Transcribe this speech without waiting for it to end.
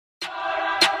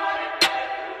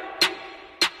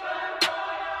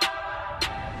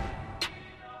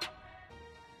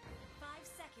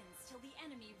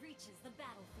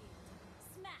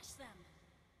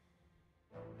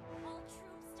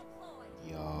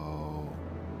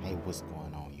What's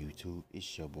going on YouTube?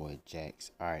 It's your boy Jax.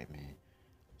 Alright, man.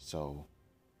 So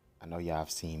I know y'all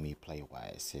have seen me play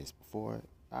YSS before.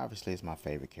 Obviously it's my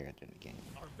favorite character in the game.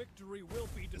 Our victory will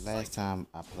be The last time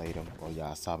I played him, or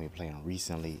y'all saw me play him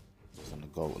recently, was on the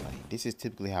gold lane. This is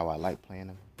typically how I like playing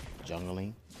him,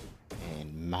 jungling.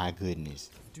 And my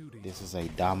goodness, this is a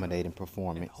dominating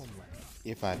performance,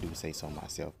 if I do say so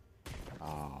myself.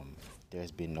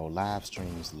 There's been no live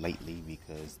streams lately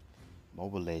because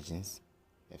Mobile Legends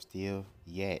have still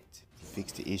yet to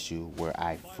fix the issue where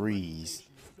I freeze.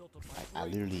 Like, I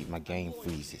literally, my game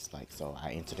freezes. Like, so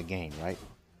I enter the game, right?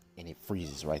 And it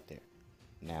freezes right there.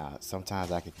 Now,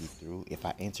 sometimes I can get through. If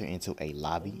I enter into a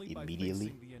lobby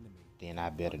immediately, then I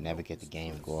better navigate the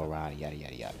game and go around and yada,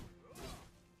 yada, yada.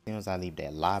 As soon as I leave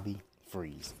that lobby,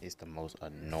 freeze. It's the most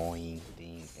annoying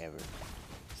thing ever.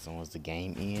 As soon as the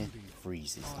game ends,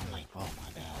 freezes. I'm like, oh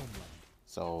my god.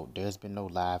 So there's been no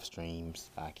live streams.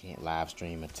 I can't live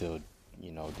stream until,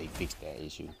 you know, they fix that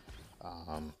issue.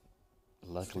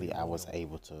 Luckily, I was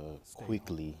able to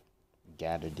quickly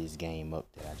gather this game up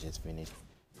that I just finished.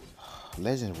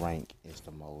 Legends rank is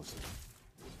the most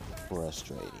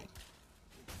frustrating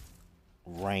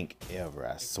rank ever.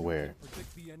 I swear.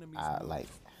 I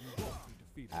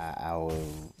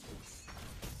will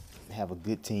have a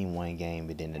good team one game,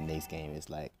 but then the next game is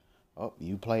like, oh,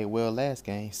 you played well last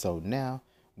game, so now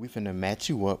we finna match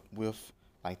you up with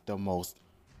like the most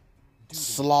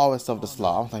slowest of the slow.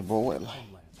 I was like, bro, what? Like,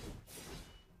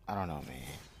 I don't know, man.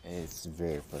 It's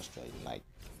very frustrating. Like,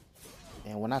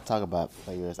 and when I talk about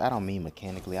players, I don't mean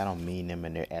mechanically. I don't mean them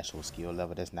in their actual skill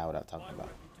level. That's not what I'm talking about.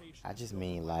 I just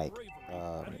mean like,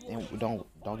 and don't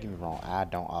get me wrong. I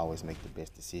don't always make the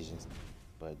best decisions.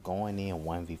 But going in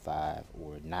 1v5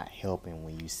 or not helping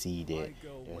when you see that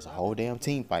there's a whole damn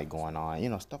team fight going on, you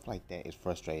know, stuff like that is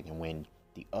frustrating when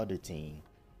the other team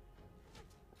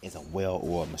is a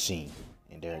well-oiled machine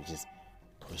and they're just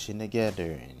pushing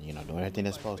together and, you know, doing everything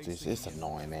they're supposed to. It's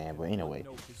annoying, man. But anyway,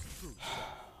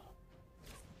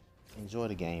 enjoy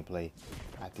the gameplay.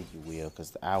 I think you will,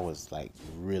 because I was like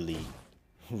really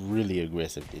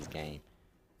aggressive this game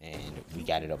and we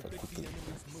got it over quickly.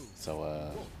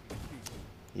 So,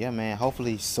 yeah, man,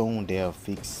 hopefully soon they'll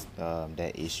fix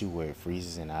that issue where it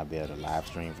freezes and I'll be able to live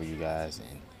stream for you guys.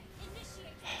 And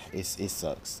it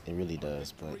sucks. It really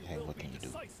does. But hey, what can you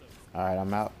do? All right,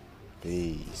 I'm out.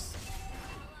 Peace.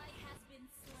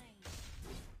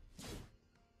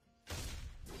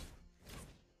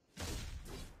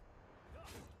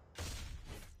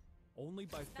 Only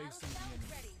by facing the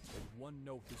enemy can one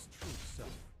know his true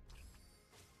self.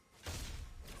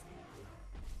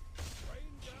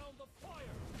 Rain down the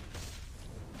fire!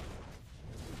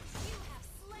 You have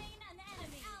slain an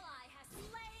enemy! Ally has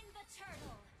slain the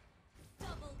turtle!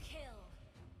 Double kill!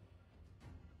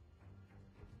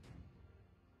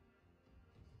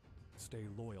 Stay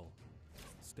loyal.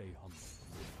 Stay humble.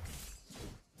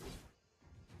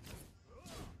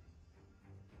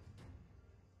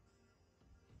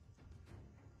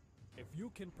 If you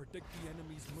can predict the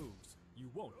enemy's moves, you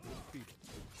won't be defeated.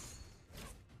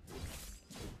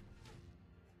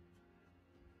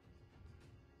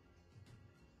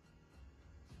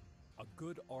 A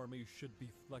good army should be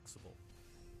flexible,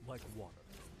 like water.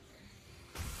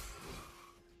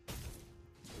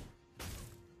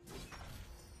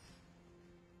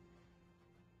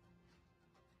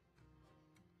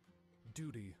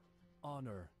 Duty,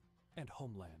 honor, and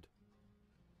homeland.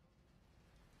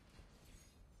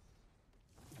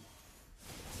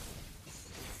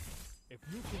 If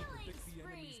you can predict the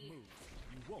enemy's moves,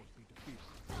 you won't be defeated.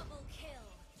 Double kill!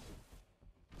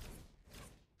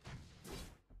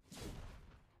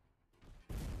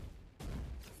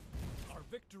 Our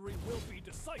victory will be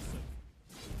decisive!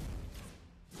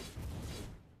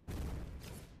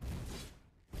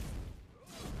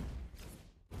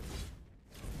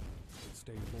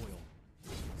 Stay loyal.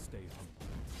 Stay humble.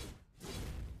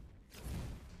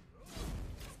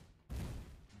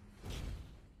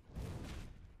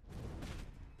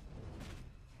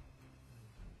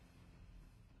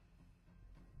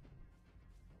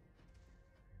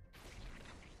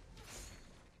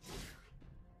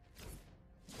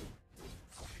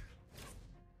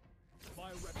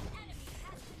 My reputation,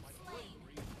 my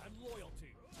bravery, and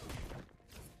loyalty.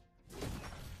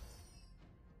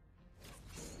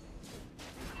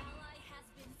 Ally has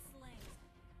been slain.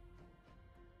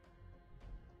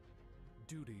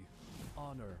 Duty,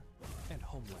 honor, and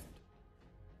homeland.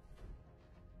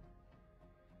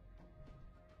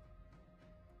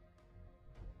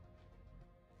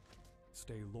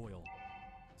 Stay loyal.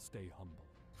 Stay humble.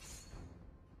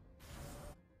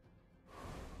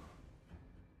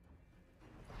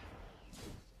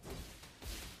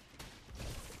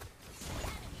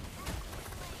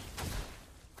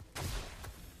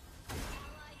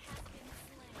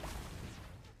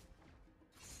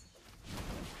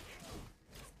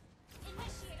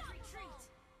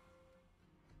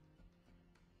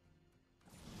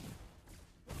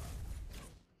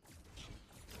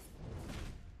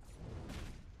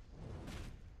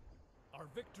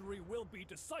 victory will be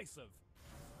decisive.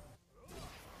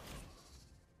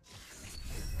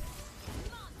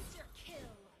 Monster kill.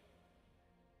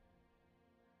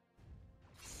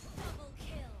 Double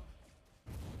kill.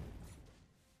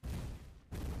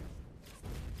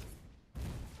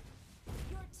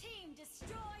 Your team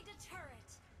destroyed a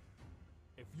turret.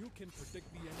 If you can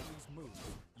predict the enemy's moves,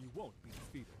 you won't be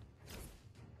defeated.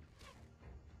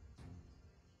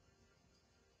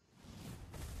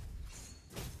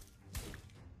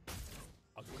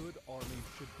 A good army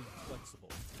should be flexible,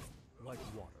 like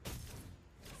water.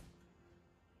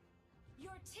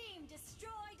 Your team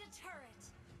destroyed a turret.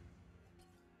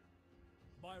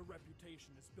 My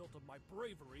reputation is built on my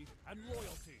bravery and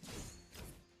loyalty.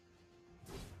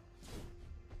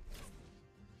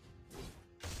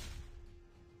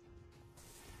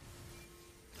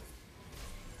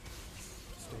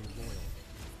 Stay loyal.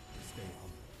 Stay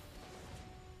humble.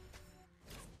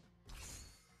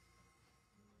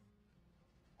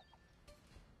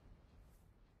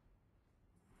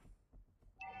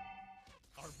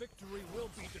 Our victory will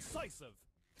be decisive.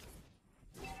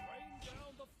 Rain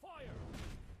down the fire.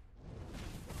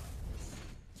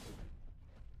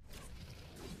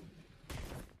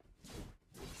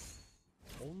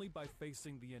 Only by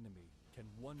facing the enemy can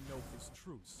one know his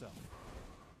true self.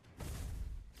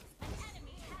 An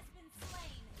enemy has been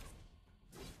slain.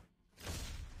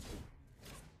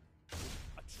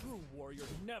 A true warrior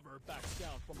never backs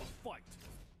down from a fight.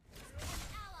 An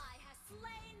ally has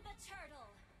slain the turtle.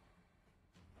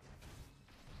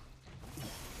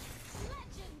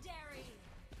 Legendary.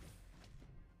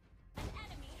 An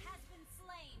enemy has been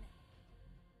slain.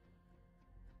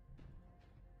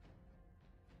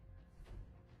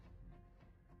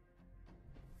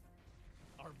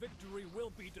 Our victory will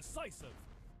be decisive.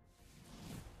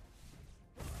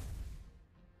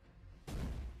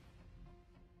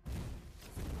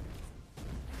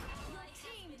 Your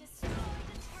team destroyed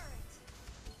a turret.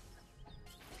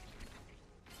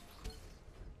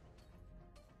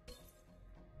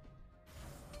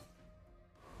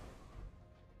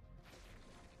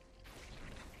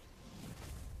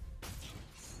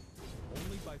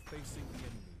 Only by facing the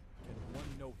enemy can one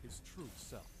know his true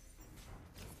self.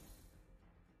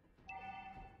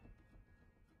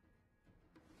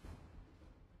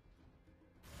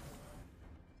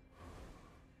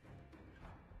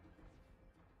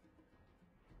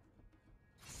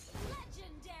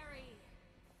 Legendary.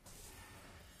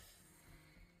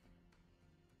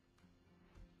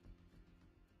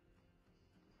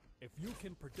 If you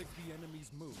can predict the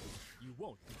enemy's moves, you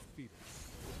won't be defeated.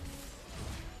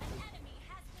 An enemy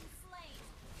has been slain.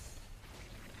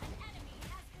 An enemy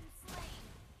has been slain.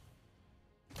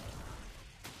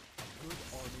 A good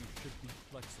army should be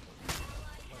flexible, Ally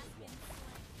like has been water.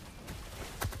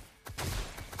 slain.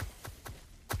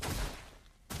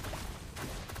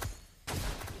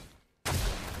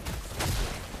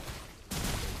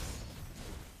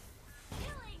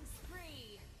 Killing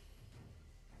spree.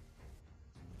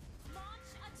 Launch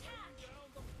attack. Down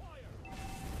the fire!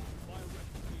 My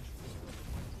reputation is built on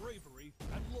my bravery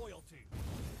and loyalty.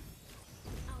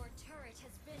 Our turret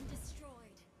has been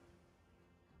destroyed.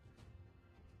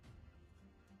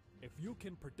 If you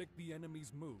can predict the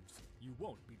enemy's moves, you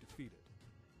won't be defeated.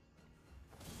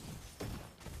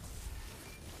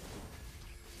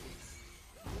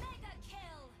 Mega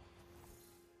kill.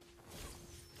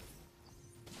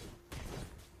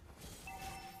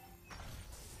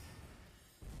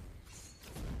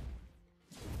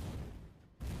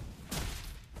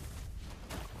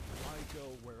 I go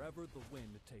wherever the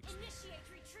wind takes me. Initiate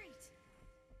retreat.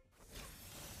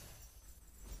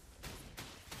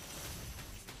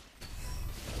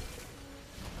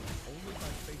 Only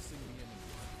by facing the enemy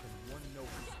can one know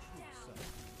his Shut true down. self.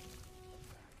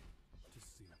 Back to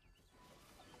see.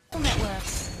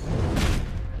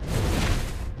 Network.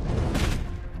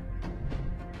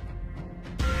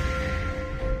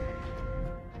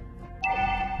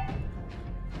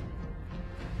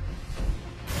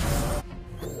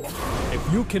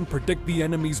 If you can predict the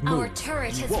enemy's moves, Our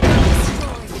turret you has won't.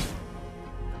 been destroyed.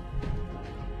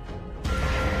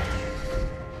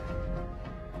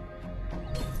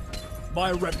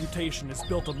 My reputation is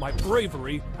built on my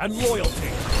bravery and loyalty.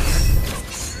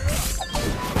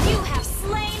 You have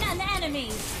slain an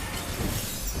enemy.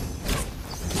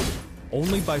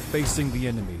 Only by facing the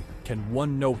enemy can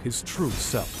one know his true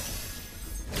self.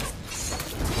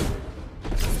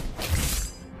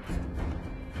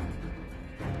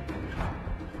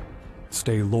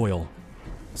 Stay loyal.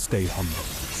 Stay humble.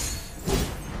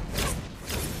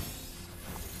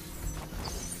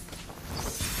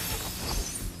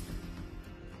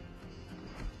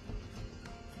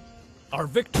 Our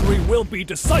victory will be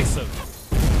decisive!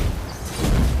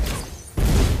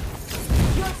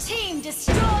 Your team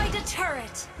destroyed a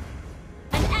turret!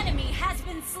 An enemy has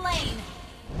been slain!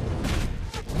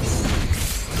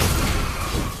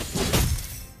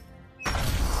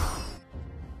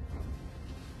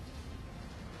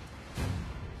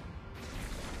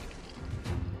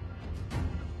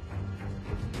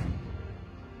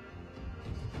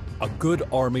 A good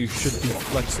army should be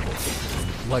flexible,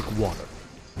 like water.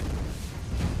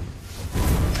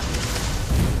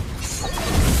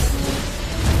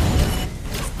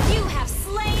 You have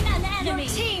slain an enemy!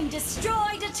 Your team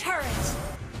destroyed a turret!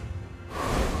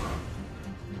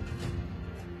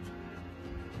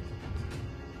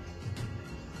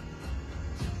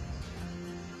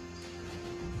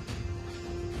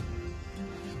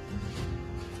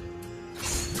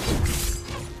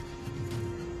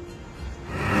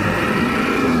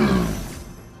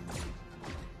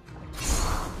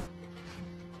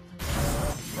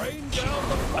 Rain down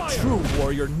the fire! A true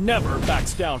warrior never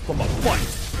backs down from a fight!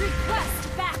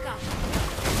 Request backup!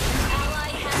 An ally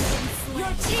has been slain!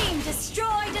 Your team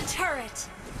destroyed a turret!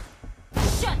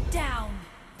 Shut down!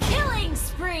 Killing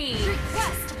spree!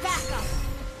 Request backup!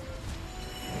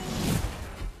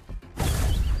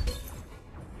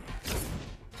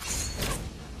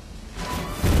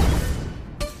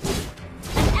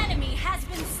 An enemy has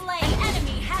been slain!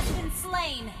 Enemy has been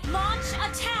slain! Launch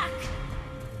attack!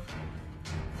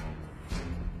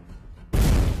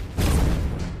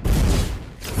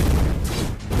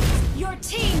 Your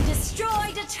team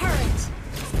destroyed a turret!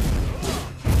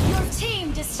 Your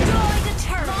team destroyed a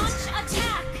turret! Launch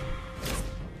attack!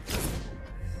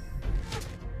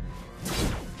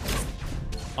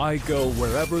 I go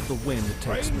wherever the wind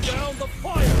takes me. Rain down the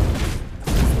fire!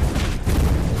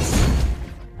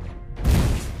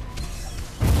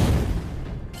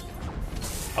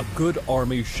 A good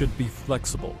army should be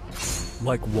flexible,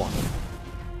 like water.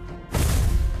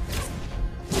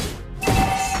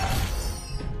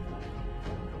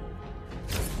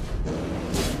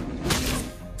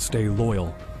 Stay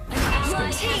loyal. Your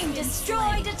team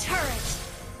destroyed a turret!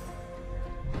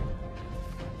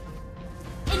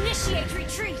 Initiate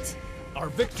retreat! Our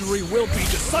victory will be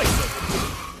decisive!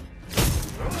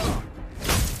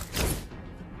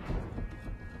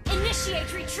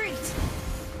 Initiate retreat!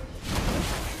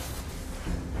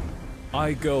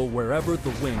 I go wherever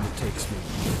the wind takes me.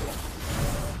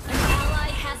 An ally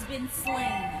has been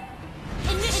slain!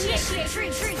 Initiate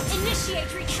retreat!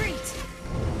 Initiate retreat!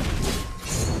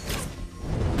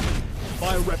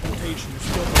 My reputation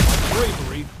is built on my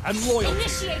bravery and loyalty.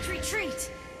 Initiate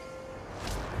retreat!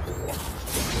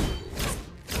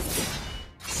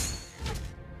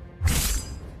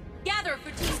 Gather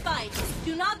for team fight.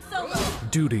 Do not solo.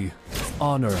 Duty,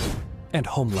 honor, and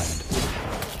homeland.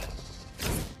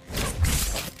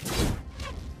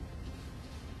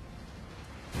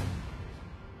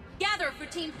 Gather for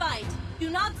team fight. Do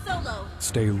not solo.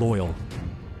 Stay loyal.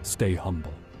 Stay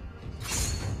humble.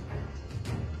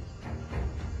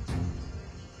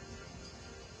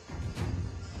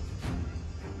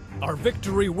 Our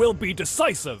victory will be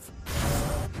decisive!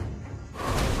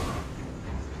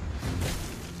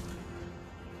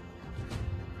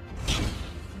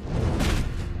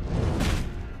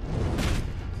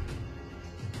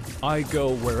 I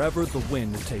go wherever the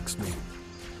wind takes me.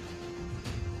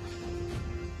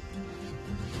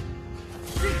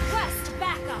 Request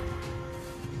backup.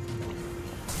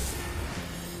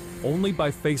 Only by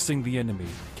facing the enemy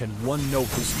can one know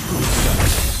his true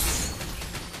self.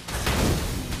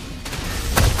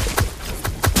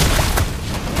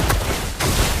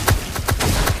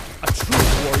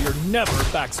 Warrior never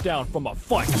backs down from a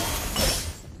fight.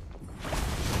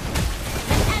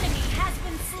 An enemy has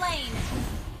been slain.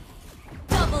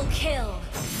 Double kill.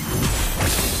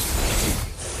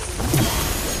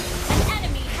 An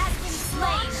enemy has been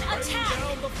slain. Attack.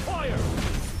 Down the fire.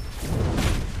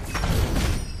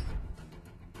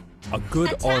 A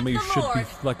good Attack army the should be Lord.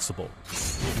 flexible,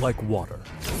 like water.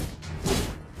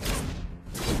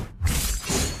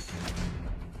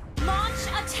 Launch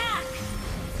attack.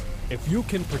 If you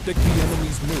can predict the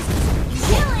enemy's moves, you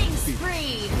Killing won't be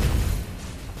spree.